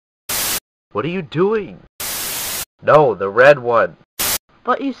What are you doing? No, the red one.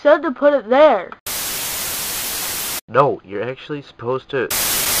 But you said to put it there. No, you're actually supposed to...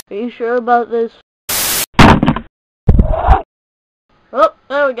 Are you sure about this? Oh,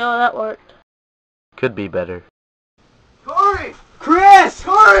 there we go, that worked. Could be better. Hurry! Chris!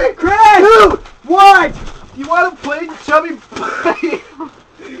 Hurry! Chris! 2, 1! You want to play Chubby Bunny?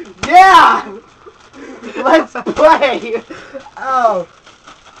 Yeah! Let's play! Oh.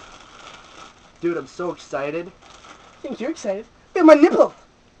 Dude, I'm so excited. I think you're excited. Look at my nipple!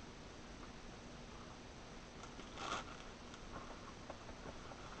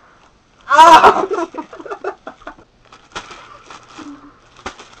 Ah!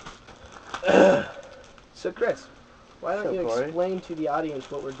 So Chris, why don't you explain to the audience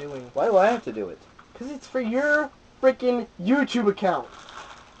what we're doing? Why do I have to do it? Because it's for your freaking YouTube account.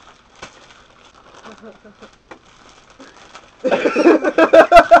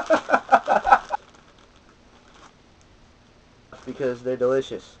 Because they're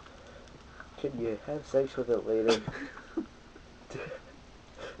delicious. Can you have sex with it later?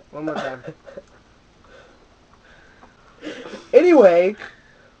 One more time. Anyway,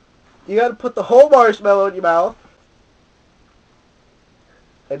 you gotta put the whole marshmallow in your mouth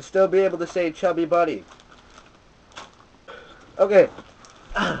and still be able to say Chubby Bunny. Okay.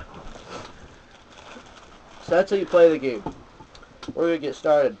 So that's how you play the game. We're gonna get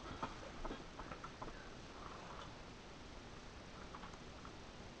started.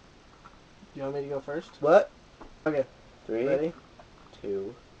 You want me to go first? What? Okay. 3, Ready?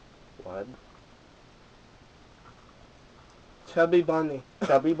 2, 1. Chubby Bunny.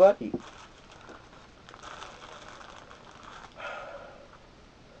 Chubby Bunny.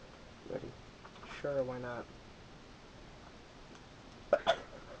 Ready? Sure, why not?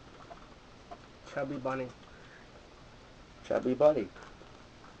 Chubby Bunny. Chubby Bunny.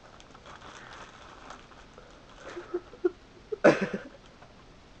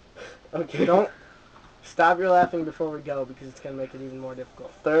 Okay. Don't stop your laughing before we go because it's going to make it even more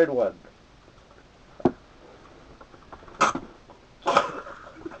difficult. Third one.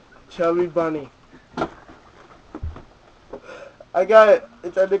 Chubby Bunny. I got it.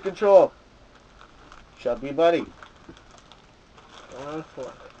 It's under control. Chubby Bunny. 1,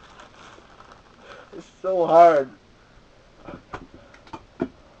 4. It's so hard.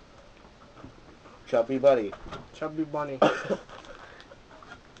 Chubby Bunny. Chubby Bunny.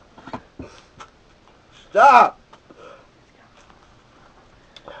 Stop!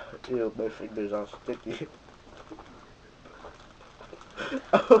 Ew, my fingers are sticky.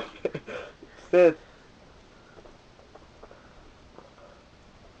 Okay. 5th.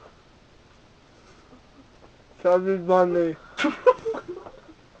 Chubby Bunny.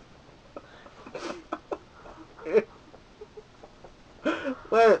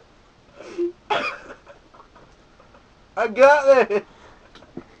 Wait. I got it!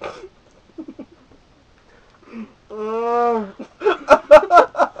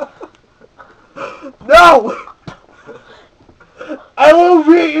 No! I will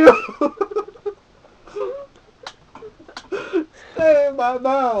beat you! Stay in my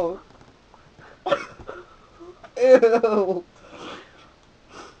mouth! Ew!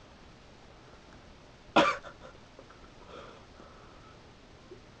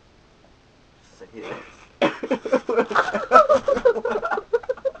 Say it.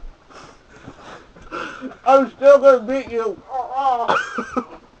 I'm still gonna beat you!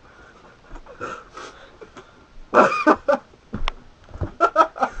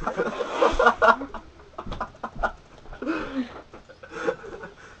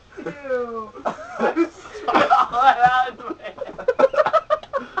 Ew.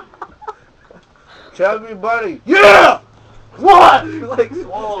 Chubby Bunny. Yeah! What? Like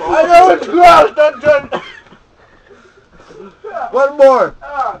swallow. I know it's gross, don't judge. One more.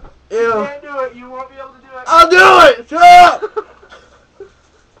 You Ew. can't do it. You won't be able to do it. I'll do it! Shut up!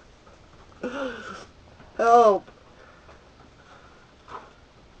 Help.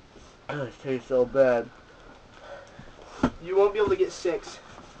 This tastes so bad. You won't be able to get 6.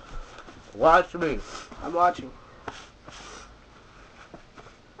 Watch me. I'm watching.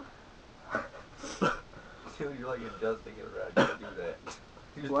 Dude, you're like adjusting it around. You can't do that.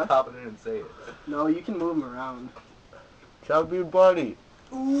 You just What? pop it in and say it. No, you can move them around. Chubby Bunny.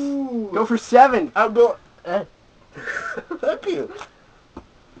 Ooh. Go for 7. I'm going. Thank you.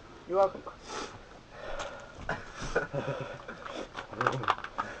 You're welcome.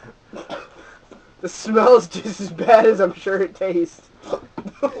 The smell is just as bad as I'm sure it tastes.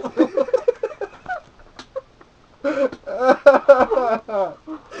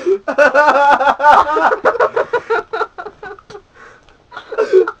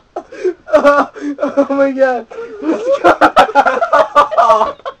 Oh my god. Let's go.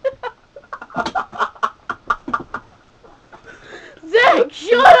 Zach,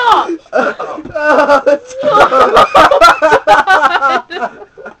 shut up! Let's go.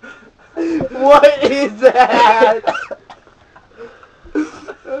 What is that?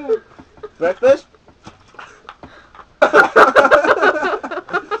 Breakfast? I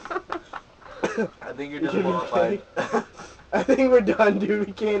think you're disqualified. I think we're done, dude.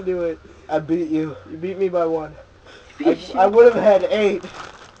 We can't do it. I beat you. You beat me by 1. I would have had 8.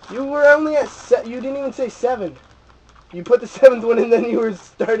 You were only at you didn't even say 7. You put the 7th one and then you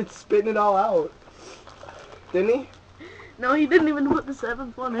started spitting it all out. Didn't he? No, he didn't even put the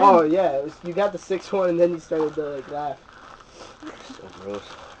 7th one in. Oh yeah, you got the 6th one and then you started to like laugh. So gross.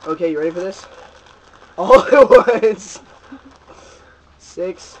 Okay, you ready for this? All at once.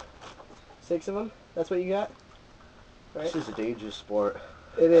 6 of them? That's what you got? Right? This is a dangerous sport.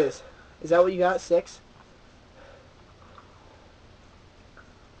 It is. Is that what you got? 6?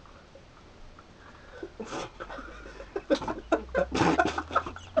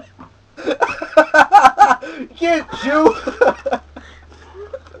 Can't chew.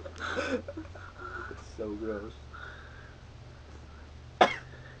 It's so gross.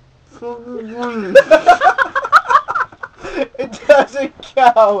 It doesn't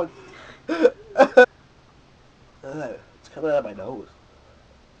count. It's coming out of my nose.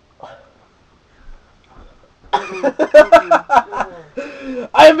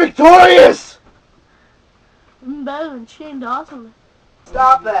 I am victorious! I'm better than Shane Dawson.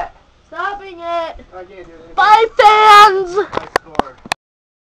 Stop that. Stopping it! I can't do it. Bye, fans! I score.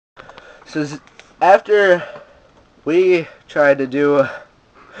 So after we tried to do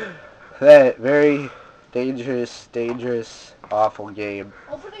that very dangerous, awful game.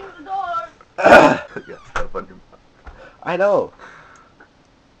 Opening the door! You got stuff on your mouth. I know.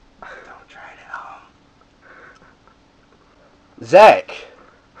 Don't try it at home. Zach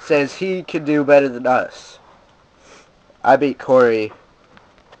says he can do better than us. I beat Corey.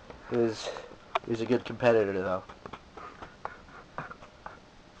 He was a good competitor though.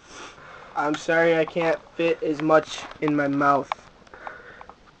 I'm sorry I can't fit as much in my mouth.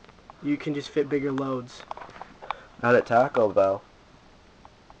 You can just fit bigger loads. Not at Taco Bell.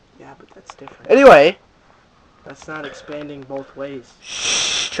 Yeah, but that's different. Anyway, That's not expanding both ways.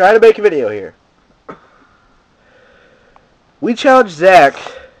 shh, try to make a video here. We challenged Zach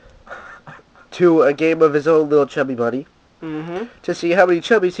to a game of his own little Chubby Bunny Mm-hmm. to see how many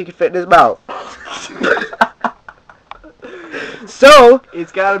chubbies he can fit in his mouth. So,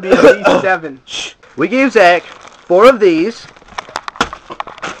 It's got to be at least 7. we gave Zach 4 of these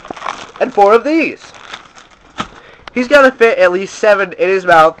and 4 of these. He's got to fit at least 7 in his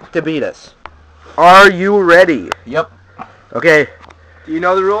mouth to beat us. Are you ready? Yep. Okay. Do you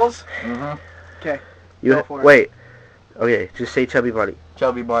know the rules? Mm-hmm. Okay. You Go for it. wait. Okay, just say Chubby Bunny.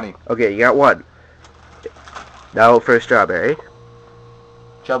 Chubby Bunny. Okay, you got 1. Now for a strawberry.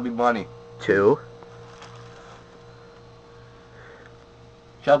 Chubby Bunny. 2,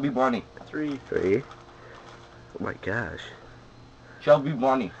 Chubby Bunny. 3. 3. Oh my gosh. Chubby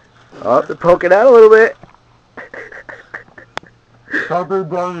Bunny. Oh, they're poking out a little bit. Chubby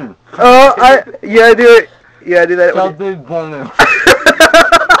Bunny. Oh, yeah, do it. Yeah, do that. Chubby Bunny.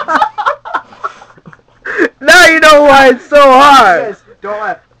 Now you know why it's so hard. Guys, don't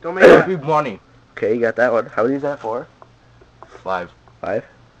laugh. Don't make Chubby that. Bunny. Okay, you got that one. How many is that for? 5. 5.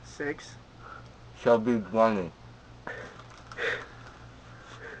 6. Chubby Bunny.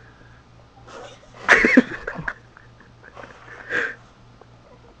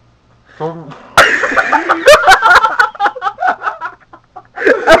 Chubby.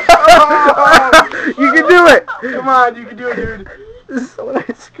 You can do it. Come on, you can do it, dude. This is so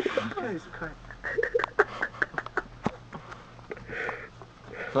nice. Guys, cut.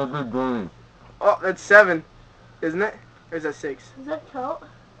 Chubby Bunny. Oh, that's 7, isn't it? Or is that 6? Does that count?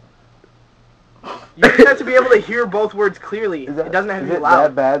 You just have to be able to hear both words clearly. It doesn't have to be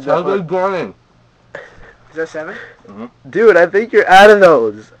loud. bad? Chubby Bunny. Is that 7? Dude, I think you're out of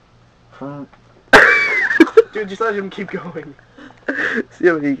those. Dude, just let him keep going. See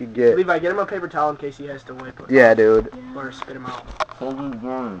what he can get. Levi, get him a paper towel in case he has to wipe it. Yeah, dude. Or spit him out. Chubby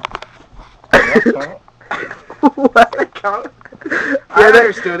Bunny. What? That count? Yeah, I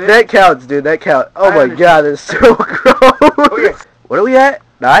understood it. That counts, dude. That counts. Oh I my understood. god, that's so gross. Okay. What are we at?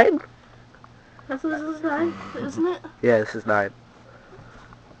 9? That's what this is 9, isn't it? Yeah, this is 9.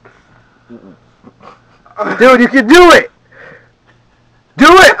 Dude, you can do it! Do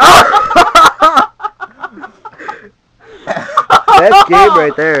it! Oh! That's game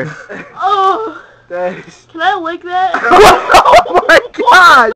right there. Oh! Thanks. Can I lick that? Oh my god!